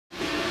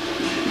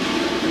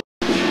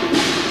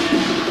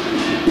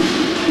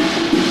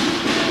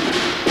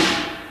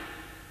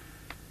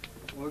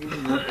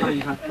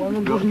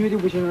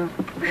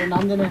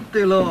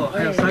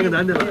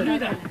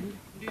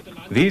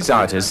These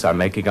artists are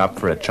making up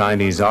for a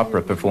Chinese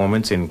opera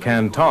performance in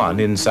Canton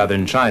in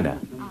southern China.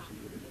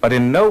 But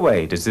in no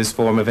way does this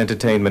form of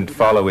entertainment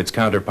follow its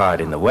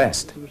counterpart in the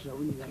West.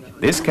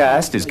 This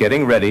cast is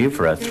getting ready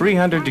for a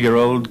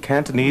 300-year-old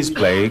Cantonese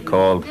play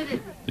called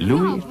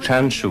Lu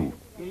Chanshu.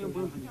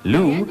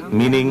 Lu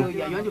meaning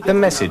the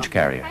message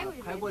carrier.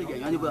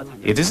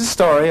 It is a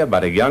story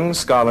about a young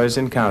scholar's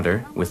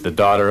encounter with the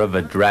daughter of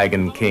a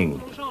dragon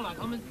king.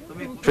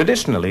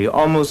 Traditionally,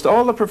 almost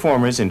all the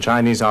performers in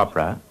Chinese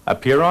opera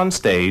appear on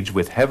stage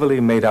with heavily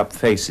made-up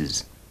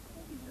faces.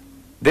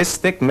 This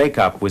thick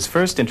makeup was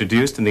first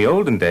introduced in the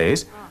olden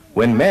days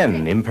when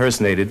men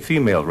impersonated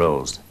female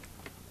roles.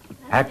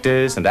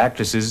 Actors and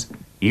actresses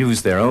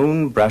used their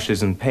own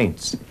brushes and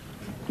paints.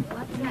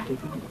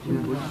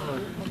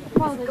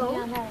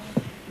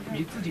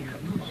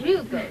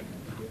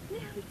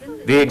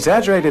 The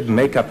exaggerated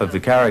makeup of the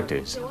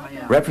characters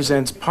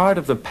represents part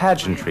of the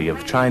pageantry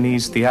of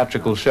Chinese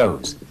theatrical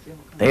shows.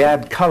 They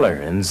add color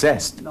and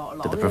zest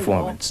to the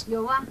performance.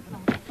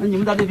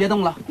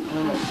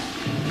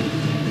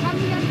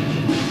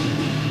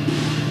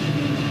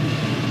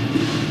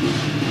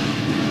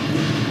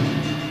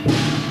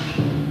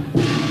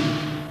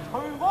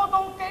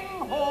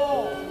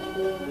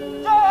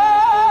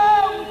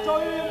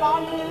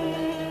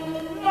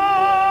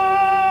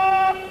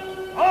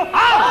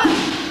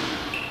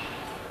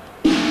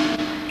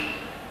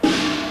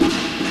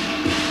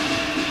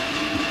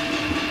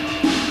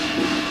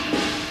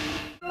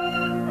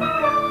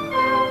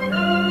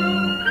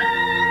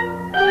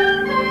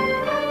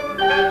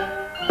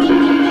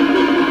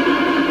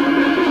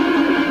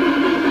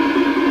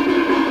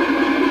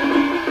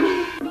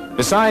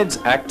 Besides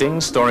acting,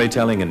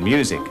 storytelling, and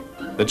music,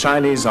 the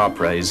Chinese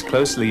opera is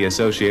closely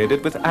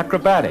associated with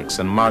acrobatics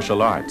and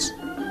martial arts.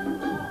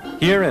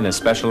 Here in a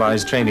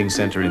specialized training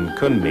center in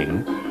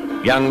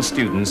Kunming, young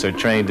students are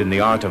trained in the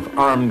art of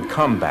armed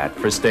combat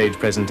for stage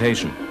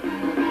presentation.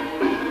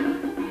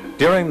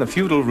 During the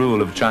feudal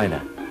rule of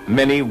China,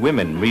 many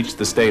women reached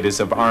the status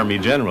of army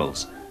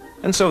generals,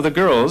 and so the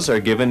girls are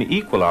given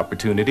equal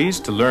opportunities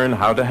to learn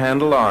how to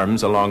handle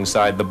arms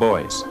alongside the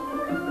boys.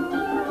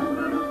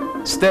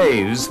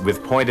 Staves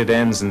with pointed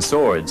ends and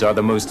swords are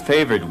the most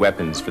favored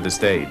weapons for the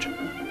stage.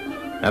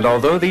 And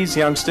although these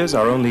youngsters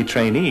are only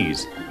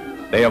trainees,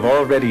 they have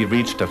already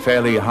reached a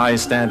fairly high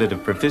standard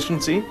of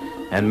proficiency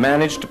and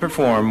managed to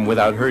perform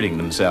without hurting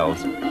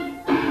themselves.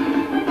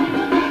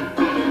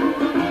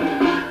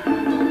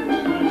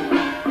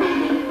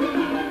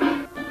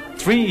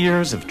 Three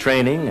years of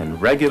training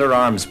and regular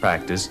arms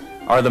practice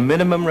are the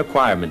minimum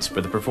requirements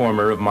for the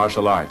performer of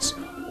martial arts,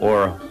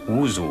 or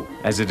wuzhu,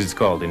 as it is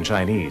called in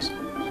Chinese.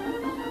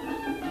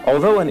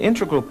 Although an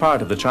integral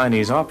part of the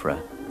Chinese opera,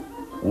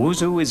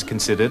 wuzhu is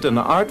considered an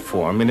art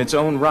form in its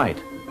own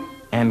right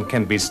and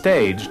can be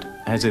staged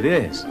as it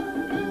is.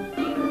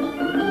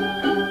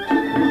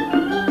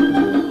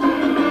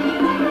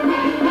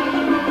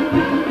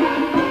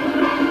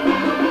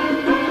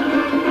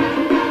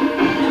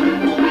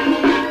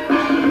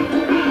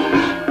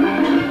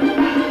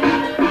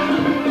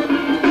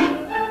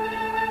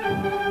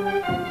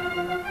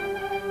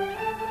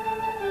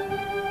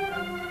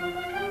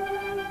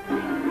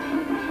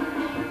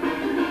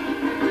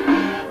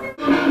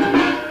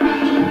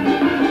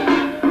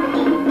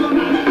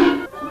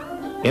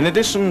 In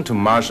addition to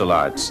martial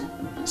arts,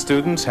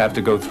 students have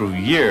to go through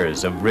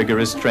years of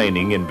rigorous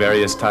training in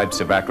various types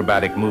of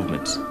acrobatic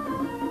movements.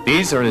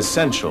 These are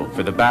essential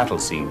for the battle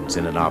scenes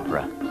in an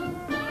opera.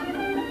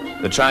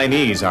 The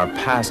Chinese are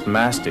past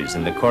masters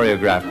in the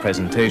choreographed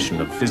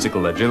presentation of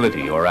physical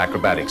agility or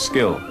acrobatic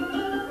skill,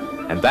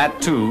 and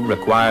that too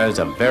requires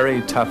a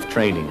very tough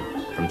training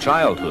from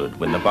childhood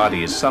when the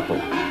body is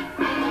supple.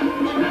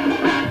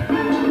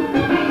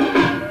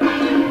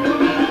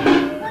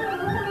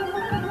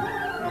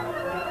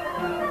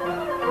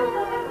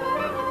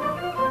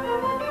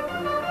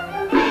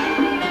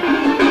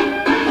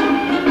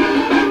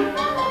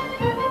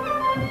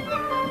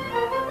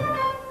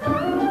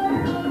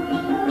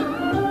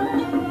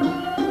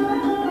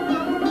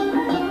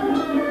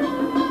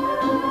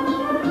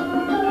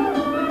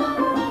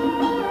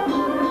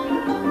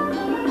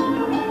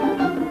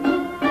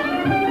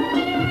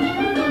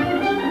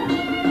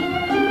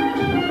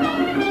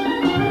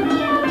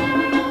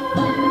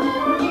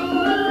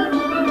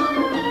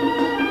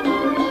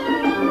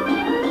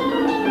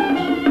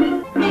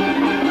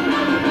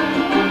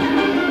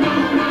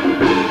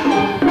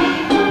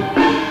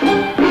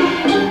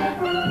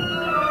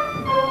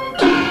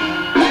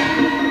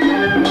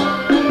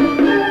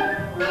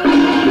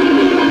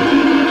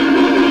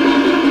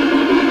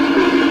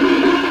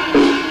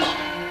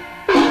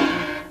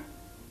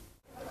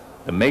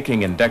 The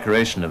making and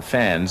decoration of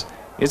fans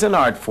is an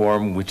art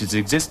form which has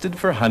existed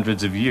for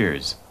hundreds of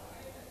years.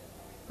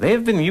 They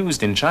have been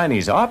used in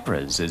Chinese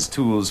operas as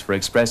tools for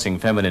expressing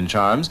feminine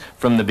charms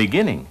from the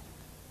beginning.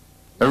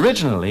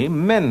 Originally,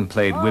 men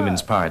played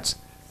women's parts,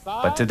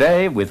 but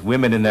today, with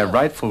women in their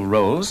rightful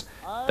roles,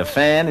 the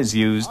fan is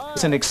used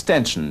as an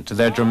extension to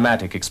their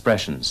dramatic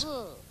expressions.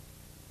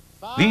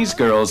 These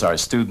girls are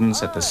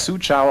students at the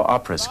Suzhou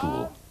Opera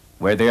School,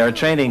 where they are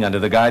training under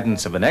the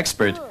guidance of an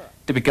expert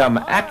to become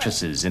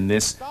actresses in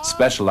this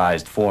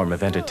specialized form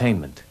of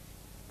entertainment.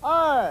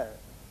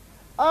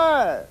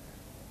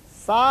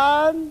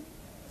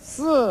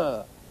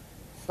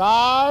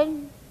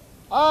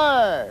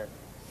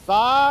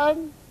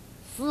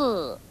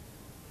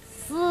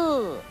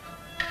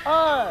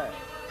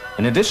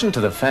 In addition to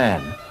the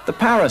fan, the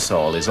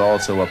parasol is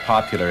also a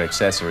popular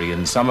accessory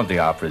in some of the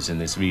operas in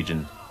this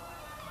region.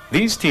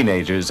 These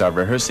teenagers are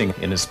rehearsing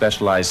in a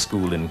specialized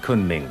school in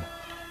Kunming.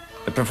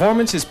 The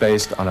performance is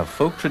based on a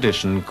folk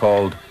tradition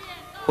called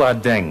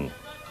Huadeng,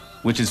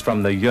 which is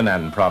from the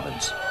Yunnan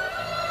province.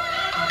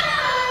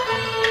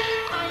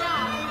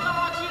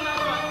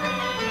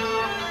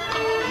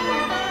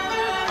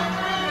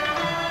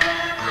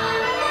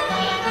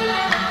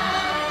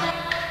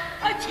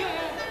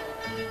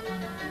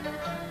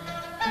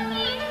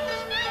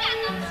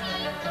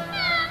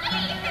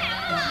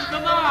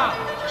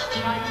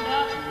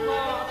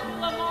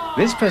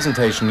 This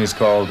presentation is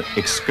called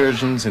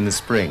Excursions in the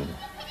Spring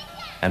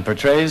and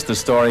portrays the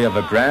story of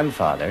a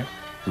grandfather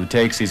who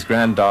takes his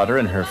granddaughter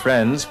and her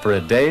friends for a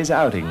day's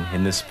outing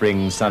in the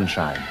spring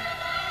sunshine.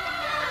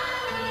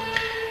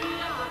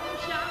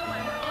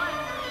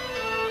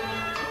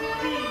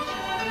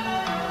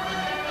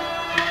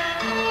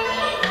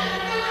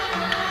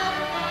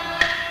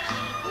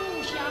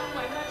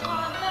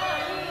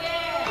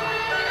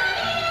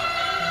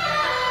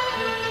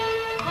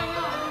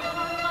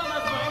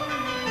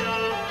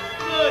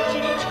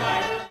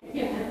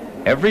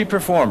 Every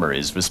performer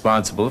is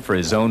responsible for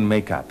his own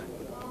makeup.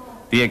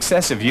 The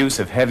excessive use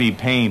of heavy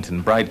paint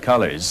and bright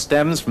colors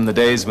stems from the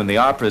days when the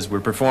operas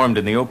were performed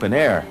in the open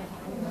air.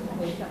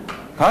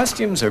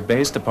 Costumes are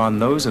based upon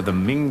those of the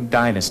Ming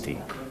Dynasty,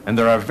 and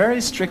there are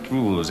very strict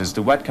rules as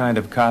to what kind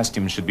of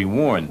costume should be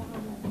worn,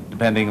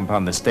 depending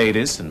upon the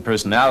status and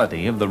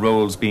personality of the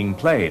roles being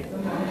played.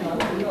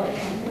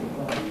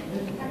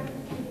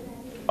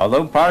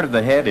 Although part of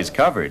the head is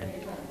covered,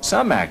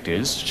 some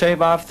actors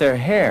shave off their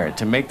hair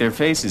to make their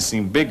faces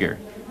seem bigger,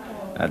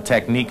 a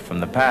technique from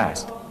the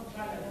past.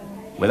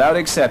 Without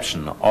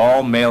exception,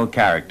 all male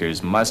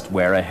characters must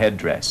wear a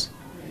headdress.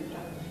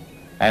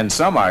 And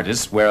some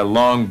artists wear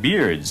long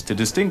beards to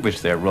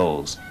distinguish their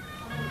roles.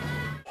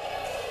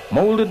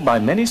 Molded by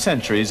many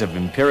centuries of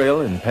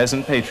imperial and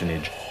peasant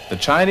patronage, the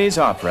Chinese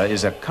opera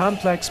is a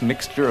complex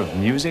mixture of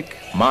music,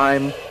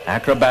 mime,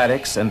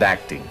 acrobatics, and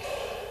acting.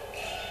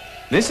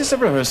 This is a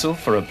rehearsal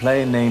for a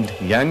play named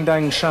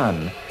Yangdang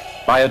Shan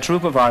by a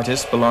troupe of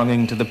artists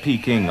belonging to the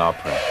Peking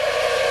Opera.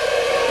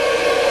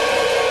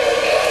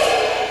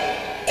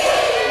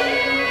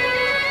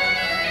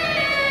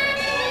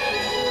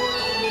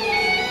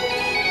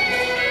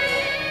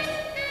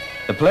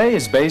 The play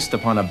is based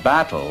upon a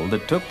battle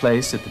that took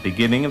place at the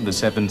beginning of the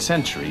 7th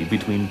century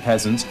between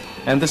peasants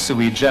and the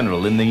Sui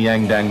general in the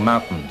Yangdang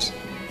Mountains.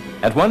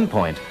 At one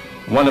point,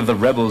 one of the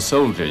rebel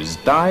soldiers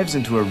dives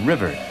into a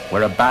river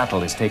where a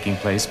battle is taking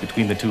place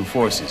between the two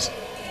forces.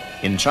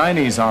 In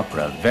Chinese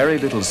opera, very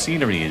little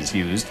scenery is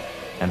used,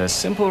 and a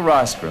simple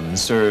rostrum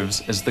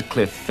serves as the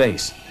cliff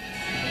face.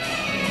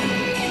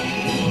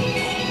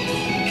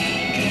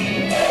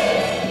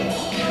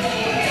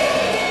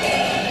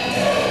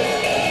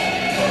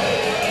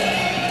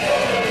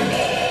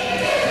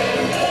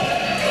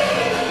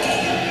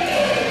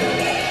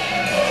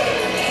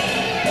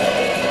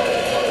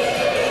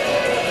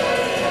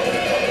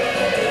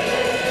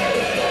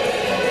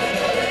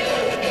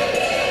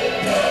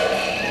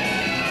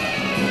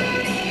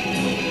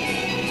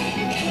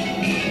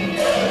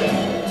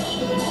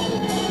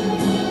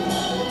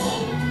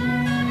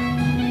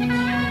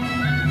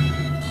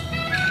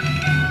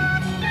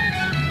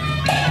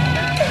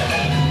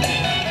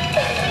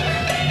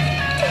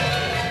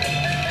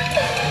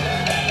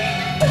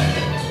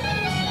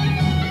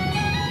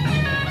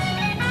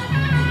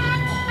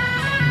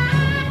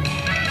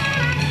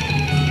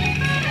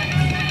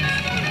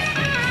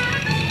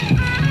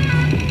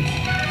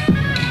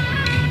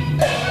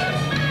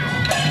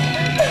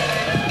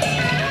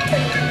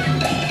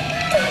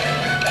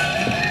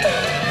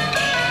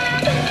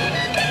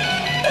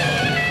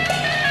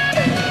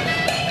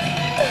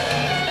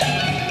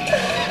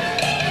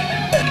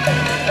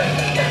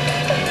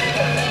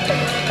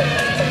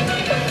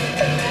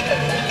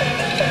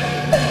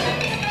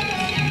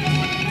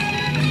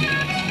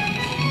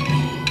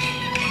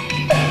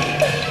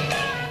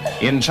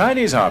 In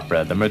Chinese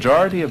opera, the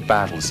majority of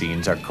battle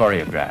scenes are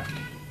choreographed.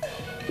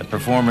 The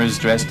performers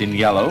dressed in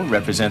yellow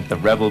represent the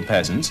rebel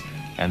peasants,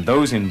 and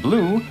those in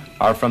blue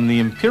are from the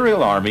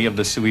imperial army of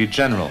the Sui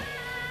general.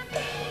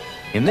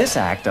 In this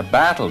act, a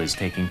battle is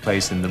taking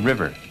place in the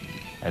river.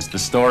 As the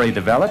story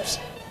develops,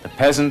 the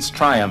peasants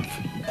triumph,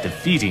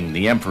 defeating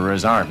the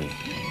emperor's army.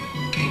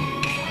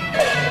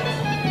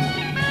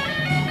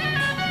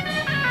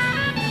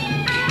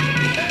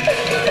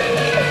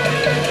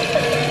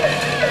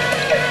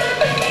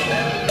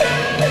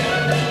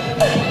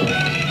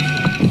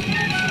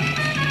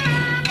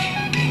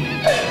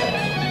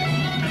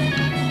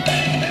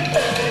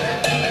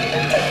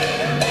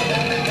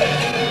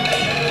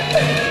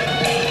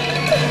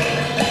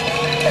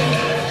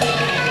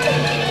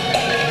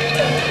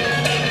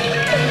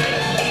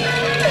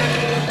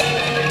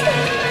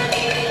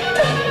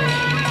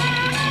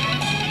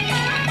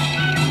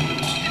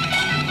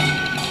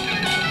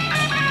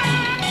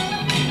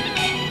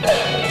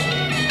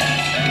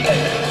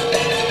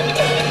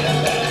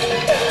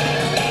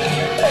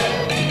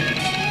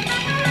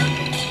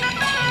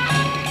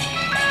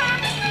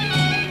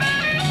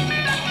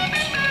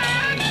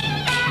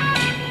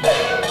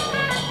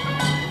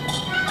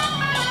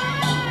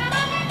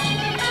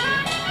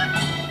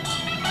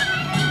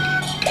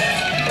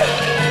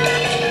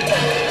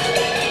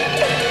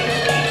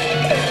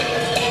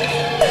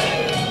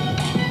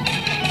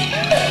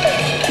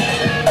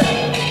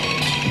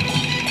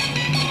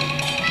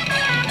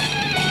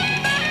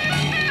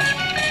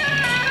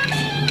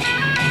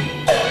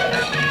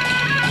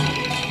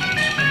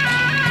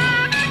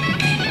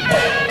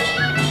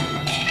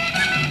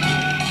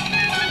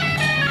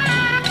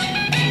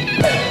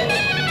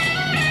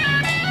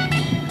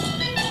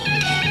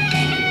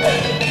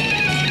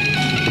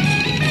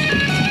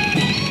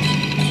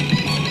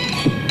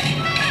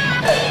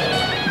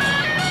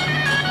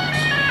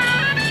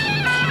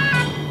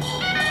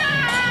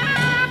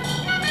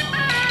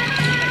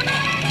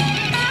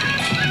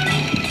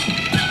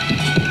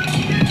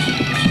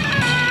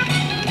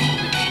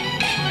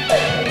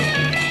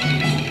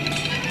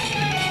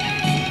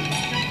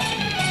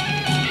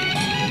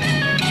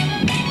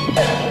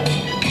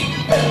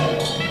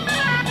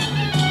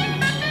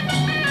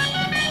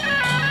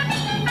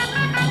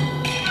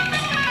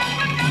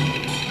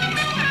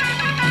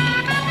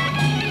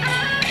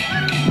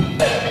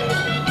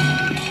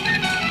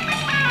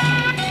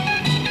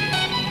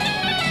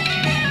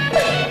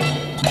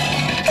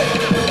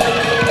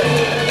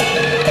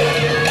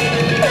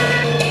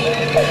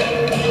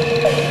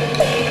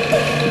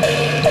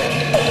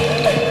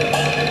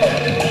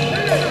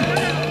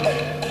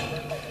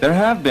 There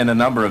have been a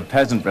number of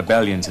peasant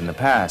rebellions in the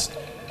past,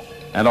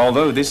 and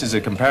although this is a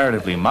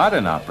comparatively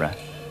modern opera,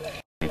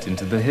 it's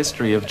into the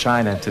history of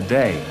China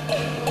today.